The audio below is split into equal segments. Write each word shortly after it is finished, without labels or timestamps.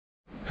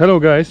Hello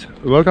guys,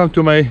 welcome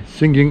to my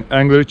singing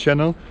angler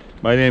channel.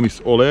 My name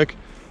is Oleg,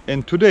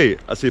 and today,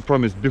 as I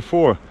promised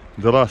before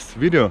the last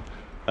video,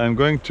 I'm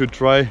going to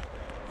try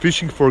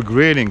fishing for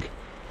grayling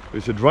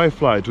with a dry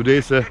fly. Today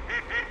is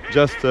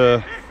just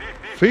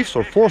 5th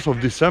or 4th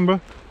of December,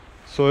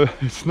 so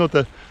it's not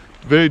a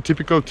very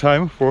typical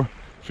time for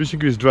fishing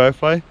with dry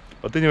fly,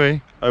 but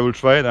anyway, I will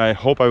try it. I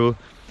hope I will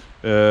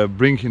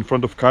bring in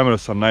front of camera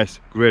some nice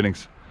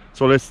graylings.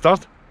 So let's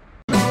start.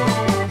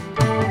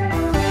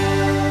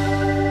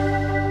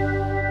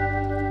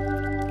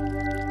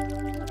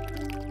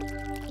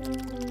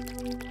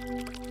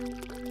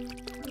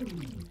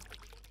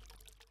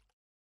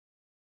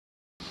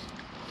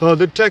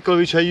 The tackle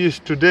which I use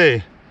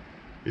today,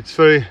 it's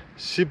very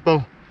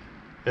simple,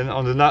 and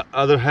on the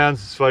other hand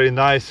it's very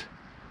nice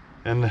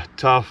and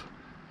tough,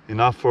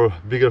 enough for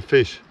bigger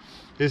fish.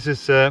 This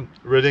is a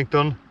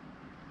Redington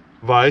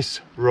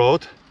VICE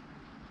rod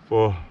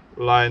for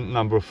line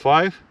number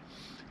 5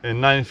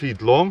 and 9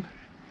 feet long,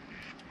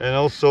 and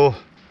also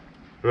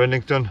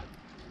Redington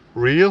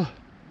reel.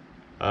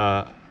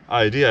 I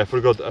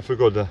forgot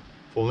the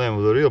full name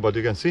of the reel, but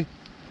you can see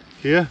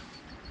here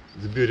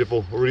the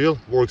beautiful reel,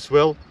 works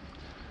well.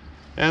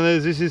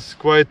 And this is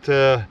quite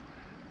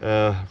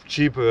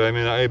cheap. I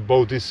mean, I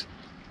bought this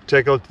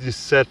tackle, this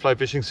set, fly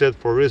fishing set,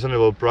 for a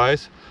reasonable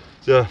price.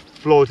 The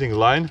floating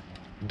line,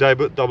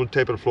 double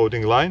taper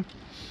floating line,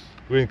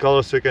 green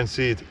color, so you can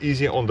see it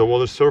easy on the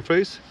water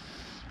surface.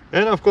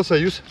 And of course I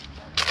use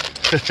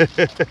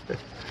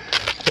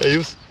I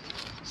use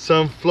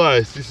some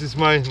flies. This is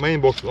my main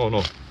box. Oh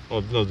no,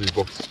 not this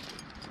box,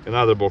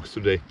 another box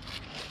today.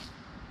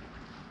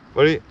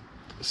 Very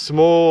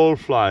small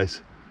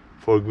flies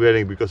for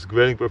grayling, because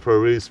grayling prefer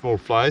really small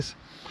flies,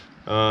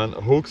 and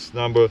hooks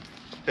number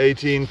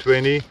 18,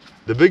 20.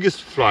 The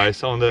biggest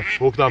flies on the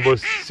hook number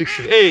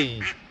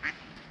 16.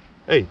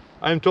 Hey,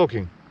 I'm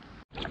talking.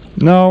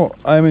 Now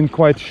I'm in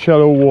quite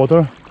shallow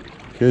water.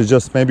 Here's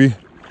just maybe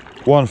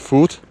 1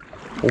 foot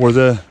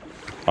or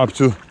up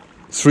to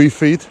 3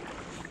 feet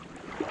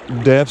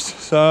depth.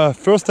 So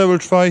first I will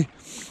try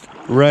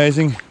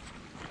raising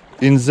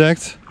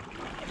insects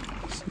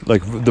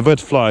like the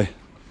wet fly.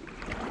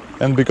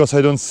 And because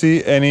I don't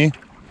see any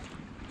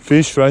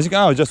fish rising,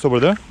 just over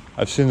there,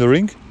 I've seen the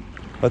ring.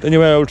 But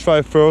anyway, I will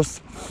try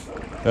first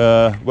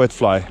wet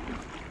fly,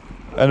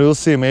 and we'll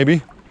see,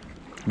 maybe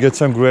get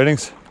some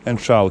graylings and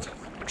trouts.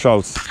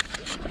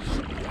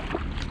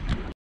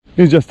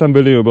 It's just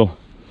unbelievable.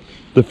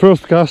 The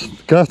first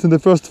cast and the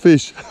first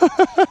fish.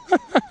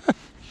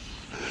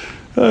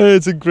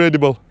 It's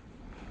incredible.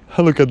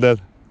 Look at that.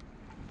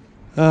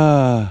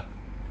 Not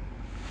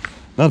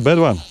bad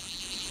one.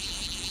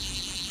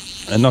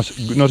 And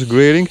not a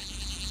grayling,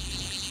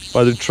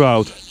 but a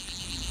trout.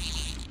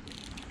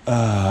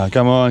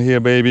 Come on here,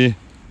 baby.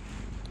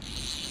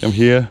 Come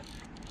here.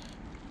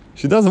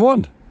 She doesn't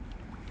want.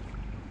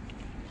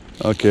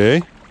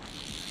 Okay.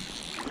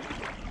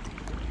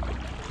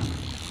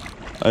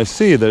 I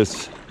see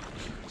there's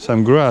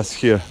some grass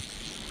here.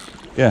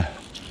 Yeah.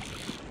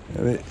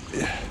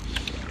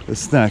 A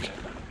snack.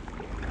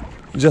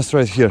 Just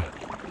right here.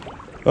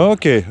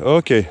 Okay.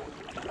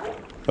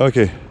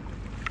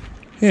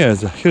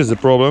 Here's the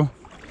problem.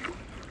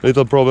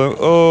 Little problem.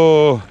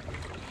 Oh,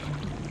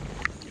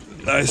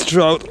 nice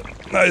trout.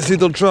 Nice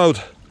little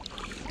trout.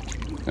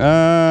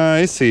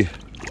 I see.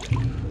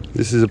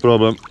 This is a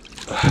problem.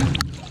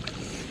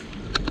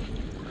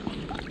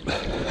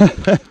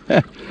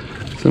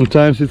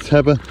 Sometimes it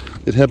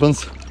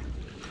happens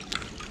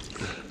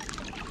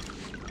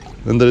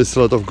when there is a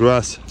lot of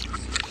grass.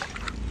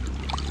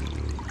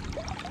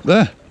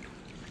 There.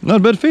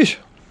 Not bad fish.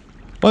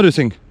 What do you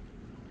think?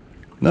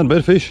 Not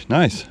bad fish,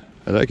 nice,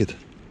 I like it.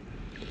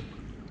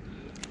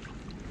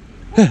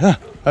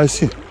 I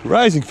see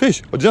rising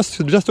fish, but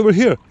just over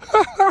here.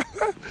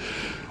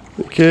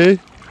 Okay,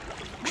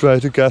 try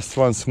to cast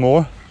once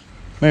more,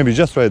 maybe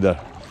just right there.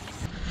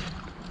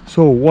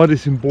 So what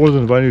is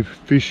important when you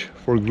fish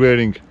for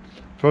grayling?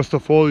 First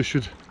of all, you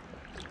should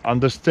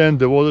understand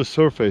the water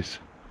surface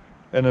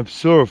and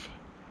observe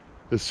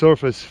the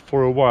surface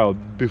for a while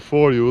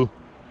before you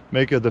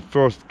make the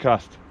first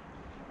cast.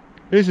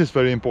 This is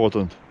very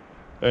important.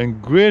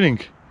 And grayling,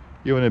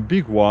 even a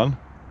big one,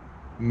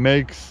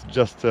 makes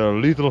just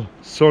little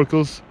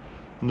circles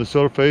on the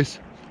surface,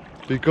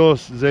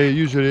 because they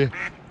usually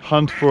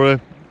hunt for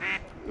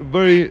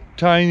very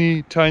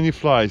tiny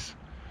flies.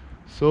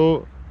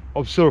 So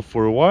observe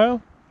for a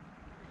while,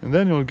 and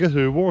then you'll get a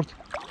reward.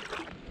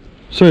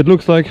 So it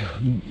looks like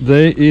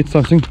they eat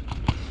something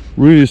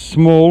really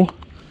small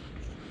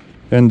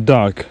and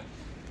dark.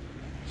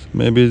 So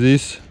maybe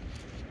these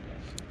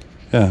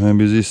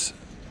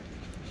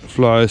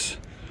flies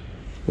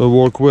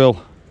will work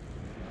well.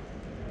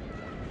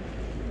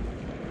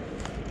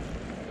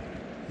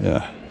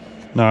 Yeah,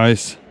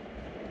 nice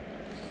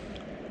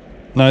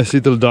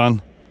little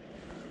done.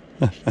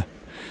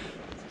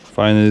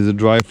 Finally the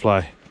dry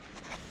fly.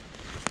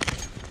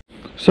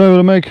 So I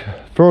will make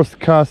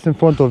first cast in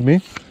front of me,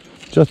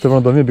 just in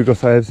front of me,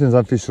 because I have seen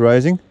some fish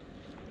rising.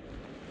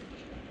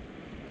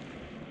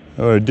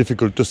 very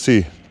difficult to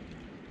see.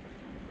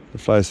 The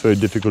fly is very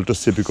difficult to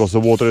see because the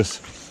water is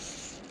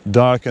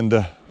dark and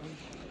the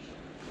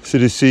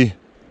CDC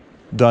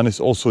dun is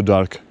also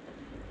dark.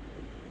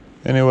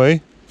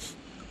 Anyway,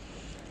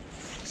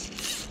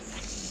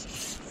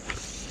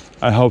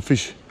 I hope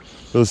fish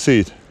will see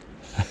it.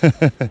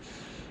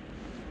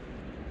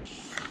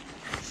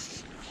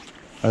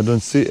 I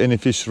don't see any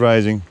fish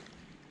rising.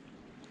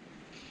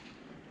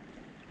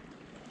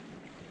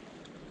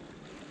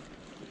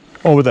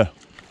 Over there.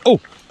 Oh,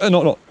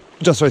 no,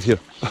 just right here.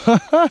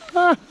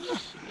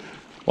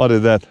 What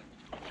is that?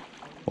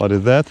 What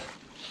is that?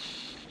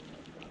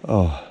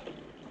 Oh.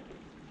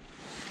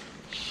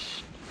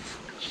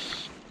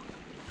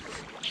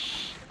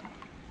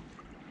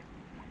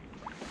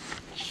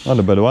 Not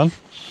a bad one.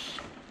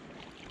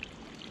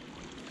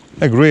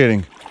 A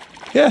grayling.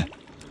 Yeah,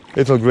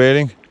 little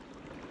grayling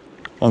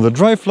on the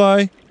dry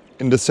fly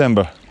in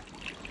December.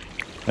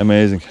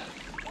 Amazing.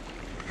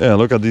 Yeah,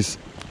 look at this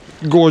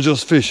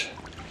gorgeous fish.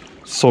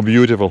 So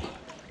beautiful.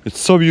 It's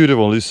so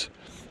beautiful, this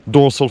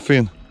dorsal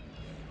fin.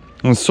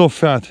 And so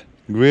fat.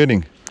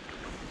 Grayling.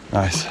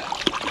 Nice.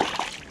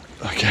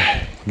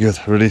 Okay, good.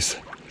 Release.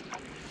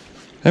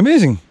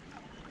 Amazing.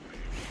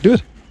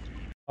 Good.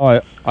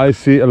 I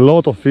see a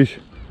lot of fish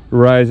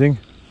rising,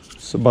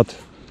 so, but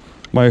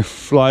my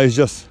fly is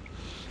just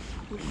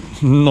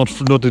not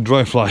a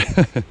dry fly.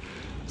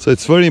 So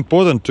it's very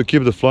important to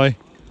keep the fly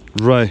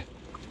dry.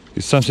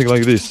 It's something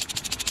like this.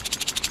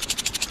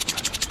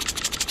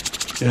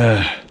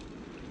 Yeah.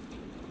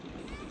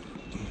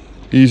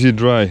 Easy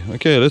dry.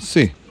 Okay, let's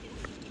see.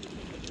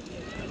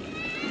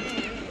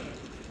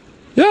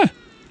 Yeah.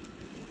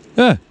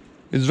 Yeah,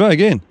 it's dry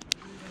again.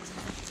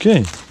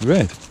 Okay,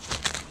 great.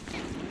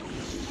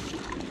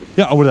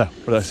 Yeah, over there.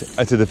 I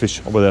see the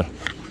fish over there.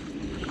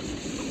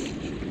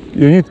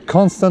 You need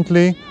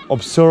constantly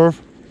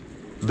observe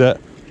the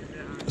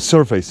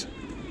surface.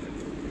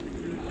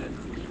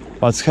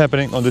 What's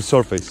happening on the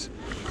surface.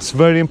 It's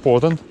very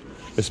important,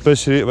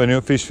 especially when you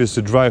fish with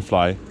a dry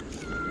fly.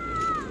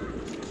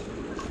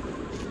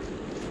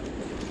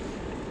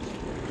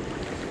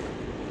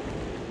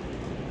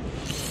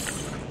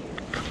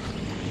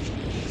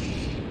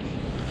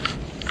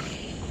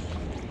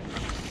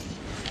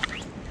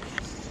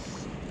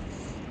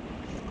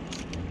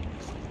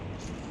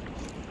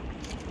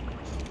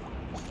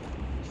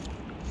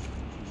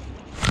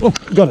 Oh,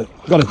 got it.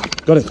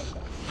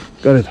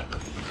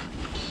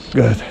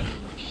 Good.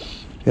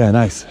 Yeah,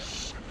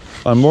 nice.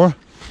 One more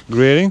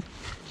grayling.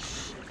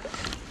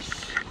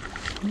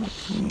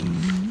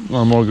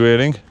 One more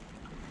grayling.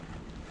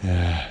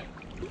 Yeah.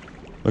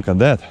 Look at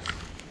that.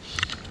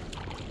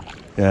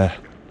 Yeah.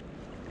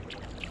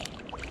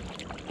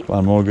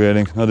 One more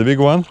grayling. Not a big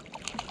one,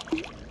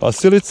 but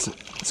still it's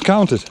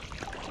counted.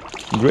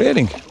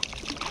 Grayling.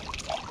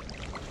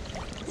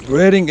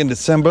 Grayling in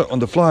December on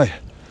the fly.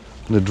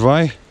 On the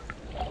dry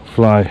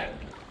fly.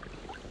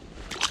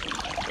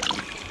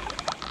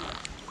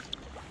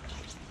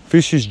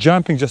 Fish is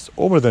jumping just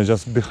over there,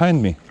 just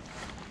behind me.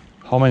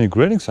 How many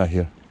graylings are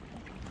here?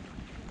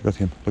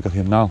 Look at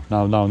him. Now.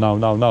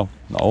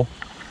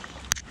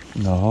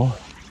 No.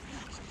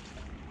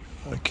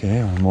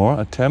 Okay, one more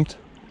attempt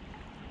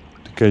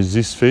to catch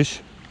this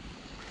fish.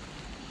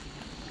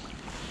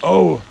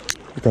 Oh,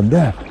 look at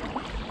that.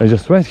 They're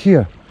just right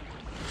here.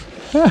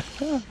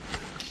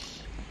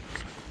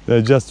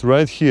 They're just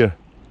right here.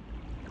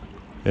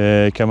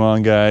 Hey, come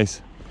on,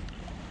 guys.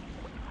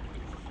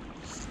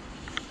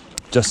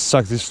 Just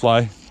suck this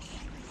fly.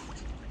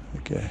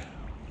 Okay.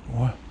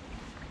 What?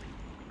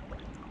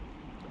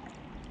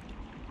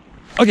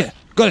 Okay,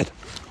 got it.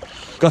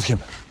 Got him.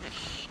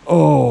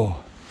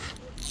 Oh,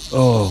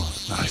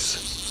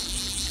 nice.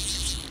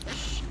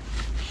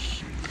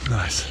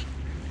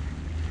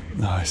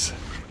 Nice.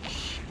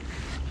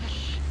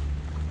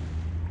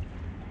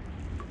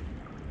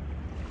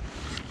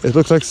 It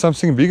looks like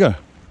something bigger.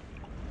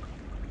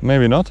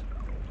 Maybe not.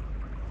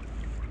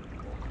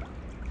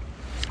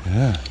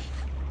 Yeah.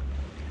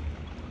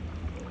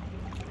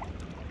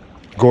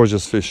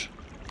 Gorgeous fish.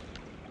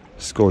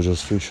 It's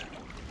gorgeous fish.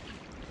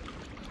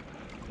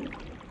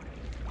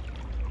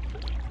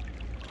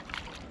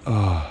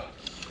 Oh.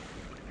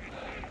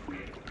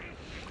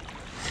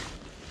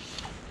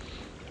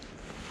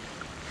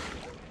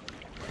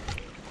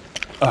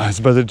 It's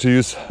better to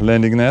use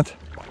landing net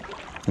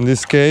in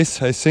this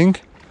case, I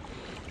think.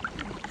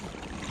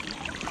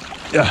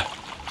 Yeah,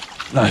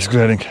 nice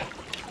grayling.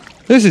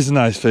 This is a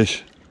nice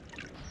fish.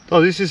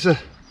 Oh, this is a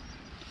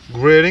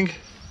grayling,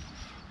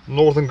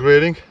 northern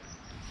grayling.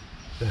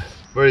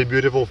 Very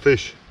beautiful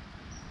fish.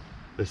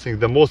 I think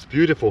the most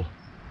beautiful,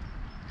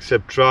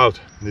 except trout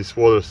in these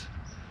waters.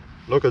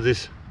 Look at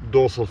this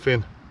dorsal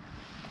fin.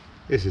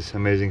 This is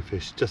amazing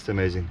fish, just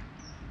amazing.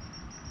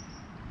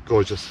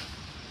 Gorgeous.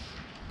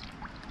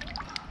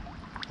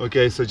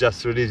 Okay, so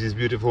just release this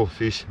beautiful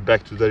fish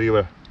back to the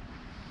river.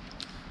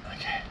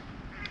 Okay,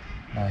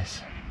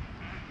 nice.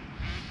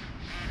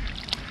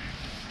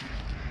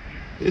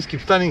 Just keep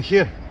standing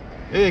here.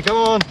 Hey, come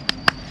on!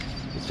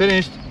 It's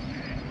finished.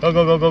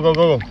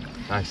 Go.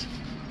 Nice.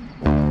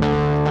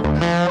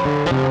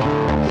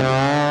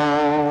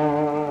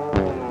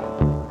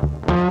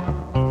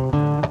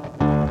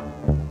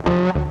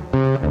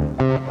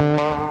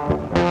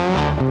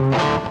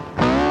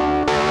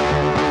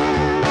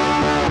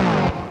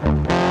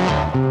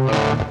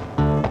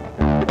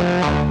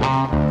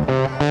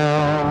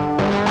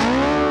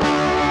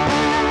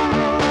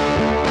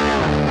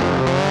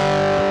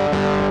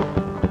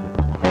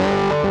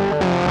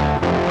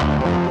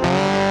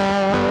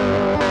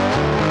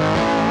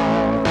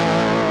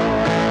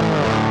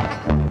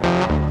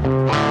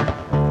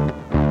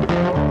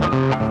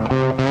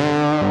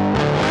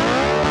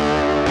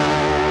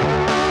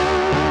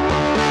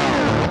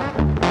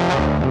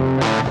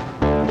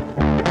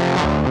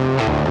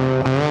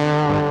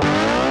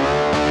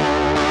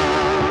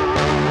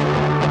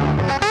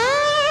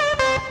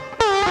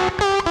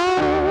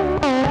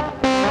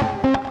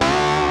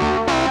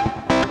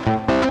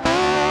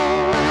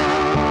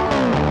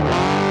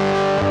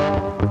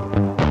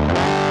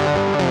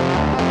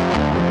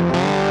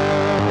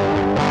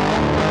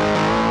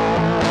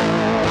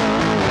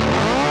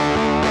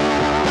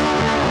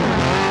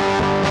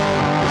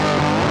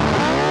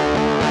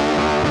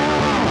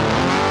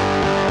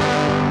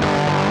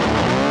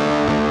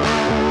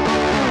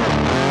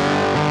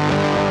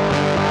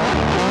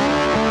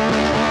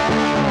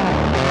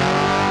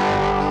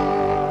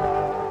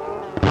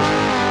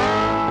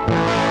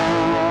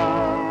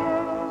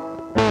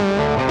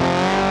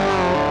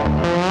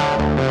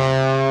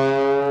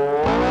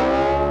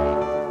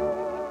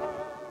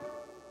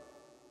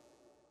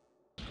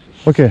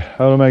 Okay,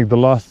 I will make the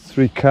last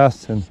 3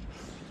 casts and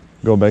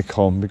go back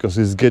home because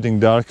it's getting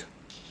dark.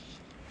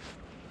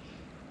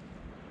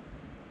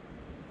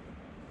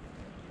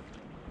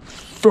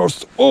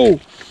 First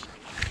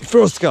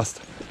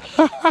cast.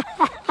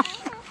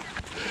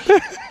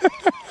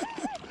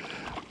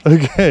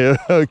 Okay,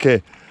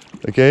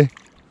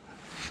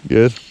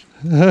 good.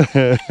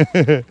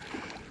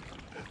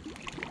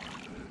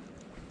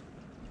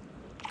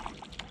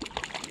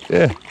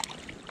 Yeah,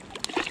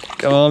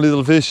 come on,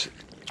 little fish.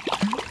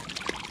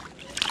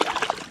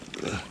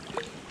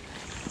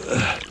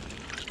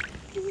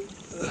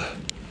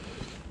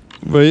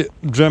 Very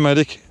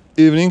dramatic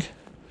evening.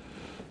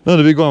 Not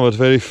a big one, but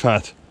very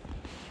fat.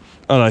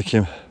 I like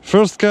him.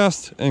 First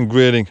cast and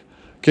grayling.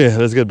 Okay,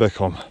 let's get back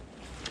home.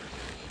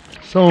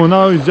 So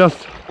now it's just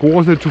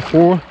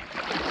 3:45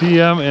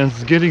 p.m. and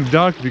it's getting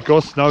dark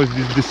because now it's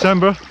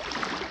December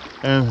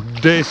and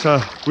days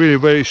are really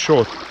very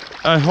short.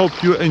 I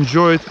hope you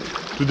enjoyed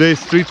today's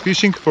street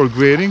fishing for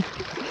grayling.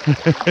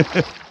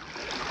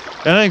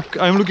 And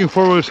I'm looking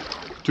forward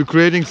to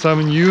creating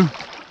some new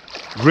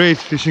great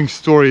fishing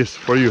stories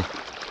for you.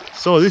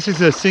 So this is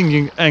a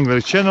Singing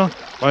Angler channel.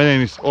 My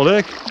name is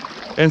Oleg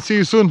and see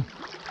you soon.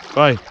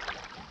 Bye.